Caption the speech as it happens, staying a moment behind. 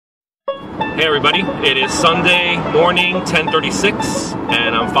Hey everybody, it is Sunday morning, 10:36,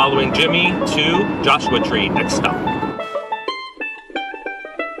 and I'm following Jimmy to Joshua Tree, next stop.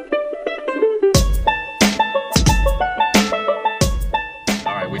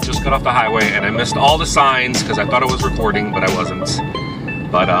 Alright, we just got off the highway and I missed all the signs because I thought I was recording, but I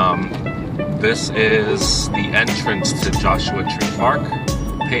wasn't. But this is the entrance to Joshua Tree Park.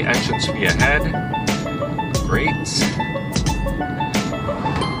 Pay entrance fee ahead. Great.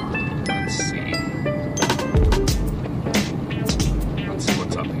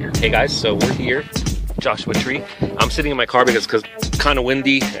 Hey guys, so we're here, Joshua Tree. I'm sitting in my car because it's kind of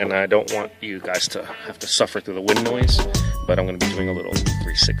windy and I don't want you guys to have to suffer through the wind noise, but I'm going to be doing a little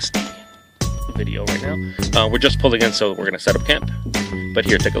 360 video right now. We're just pulling in, so we're going to set up camp, but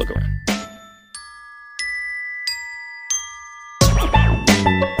here, take a look around.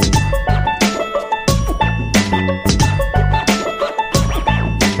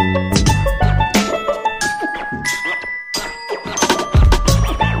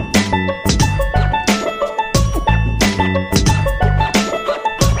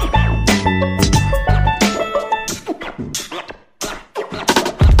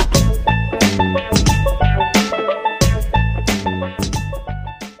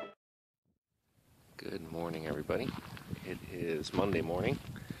 Good morning, everybody. It is Monday morning,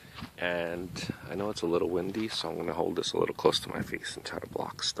 and I know it's a little windy, so I'm going to hold this a little close to my face and try to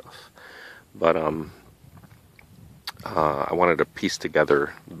block stuff. But I wanted to piece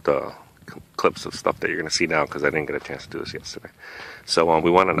together the clips of stuff that you're going to see now because I didn't get a chance to do this yesterday. So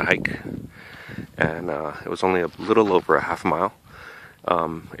we went on a hike, and it was only a little over a half mile.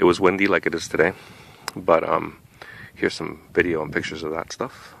 It was windy like it is today, but here's some video and pictures of that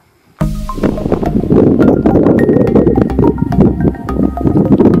stuff.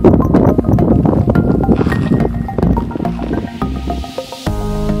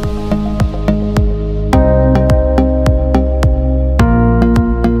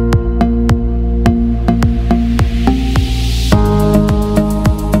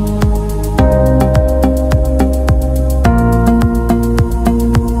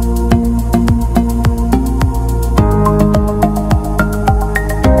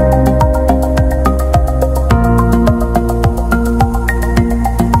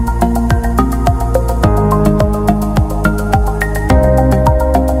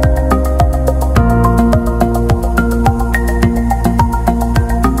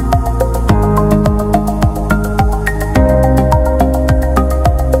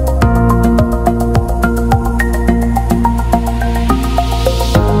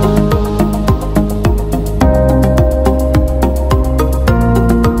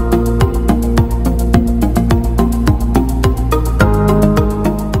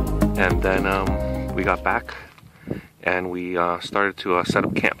 We got back and we started to set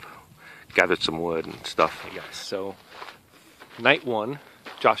up camp, gathered some wood and stuff. Hey guys, so night one,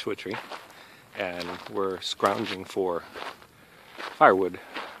 Joshua Tree, and we're scrounging for firewood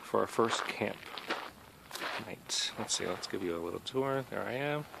for our first camp night. Let's see, let's give you a little tour. There I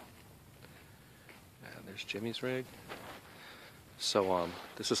am, and there's Jimmy's rig. So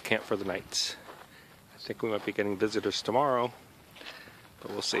this is camp for the night. I think we might be getting visitors tomorrow, but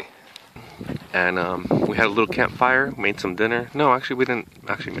we'll see. And we had a little campfire, made some dinner. No, actually we didn't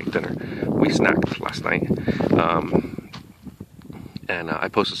actually make dinner. We snacked last night. And I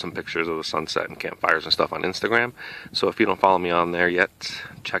posted some pictures of the sunset and campfires and stuff on Instagram. So if you don't follow me on there yet,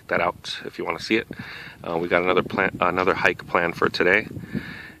 check that out if you want to see it. We got another hike planned for today.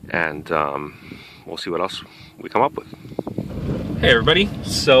 And we'll see what else we come up with. Hey everybody,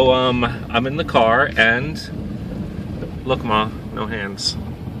 so I'm in the car and look, Ma, no hands.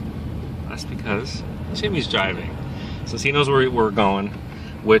 That's because Jimmy's driving. Since he knows where we're going,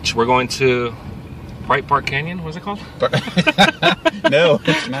 which we're going to Bright Park Canyon, what's it called? No,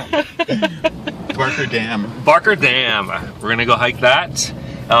 it's not. Barker Dam. Barker Dam. We're gonna go hike that,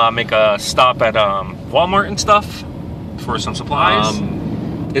 make a stop at Walmart and stuff for some supplies.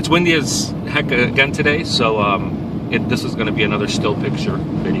 It's windy as heck again today, so this is gonna be another still picture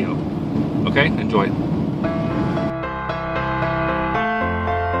video. Okay, enjoy.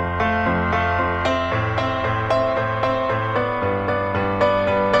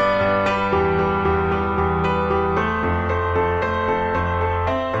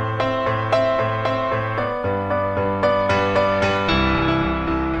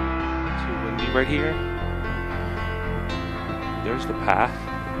 Right here, there's the path,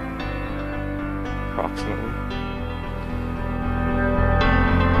 approximately.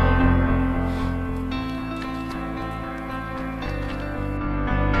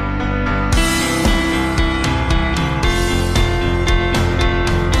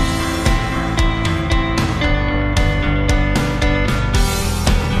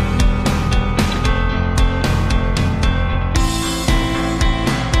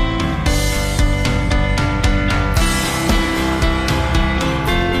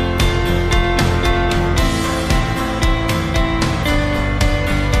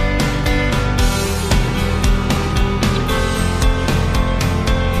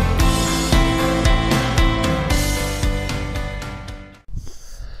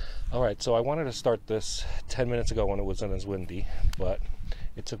 Alright, so I wanted to start this 10 minutes ago when it wasn't as windy, but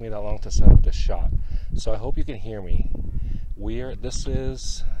it took me that long to set up this shot. So I hope you can hear me. This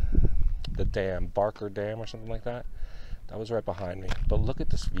is the dam, Barker Dam or something like that. That was right behind me. But look at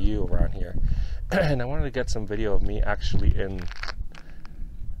this view around here. And I wanted to get some video of me actually in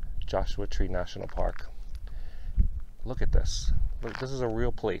Joshua Tree National Park. Look at this. Look, this is a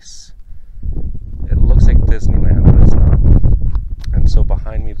real place. It looks like Disneyland, but it's not. And so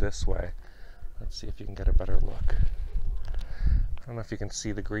behind me this way, let's see if you can get a better look. I don't know if you can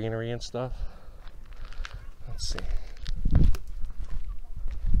see the greenery and stuff. Let's see.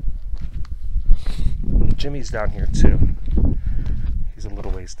 Jimmy's down here too. He's a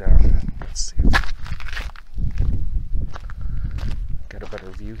little ways down. Let's see. Get a better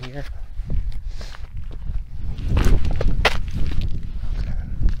view here. Okay.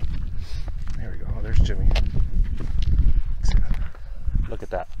 There we go. Oh, there's Jimmy. Look at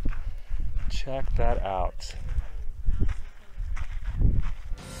that. Check that out.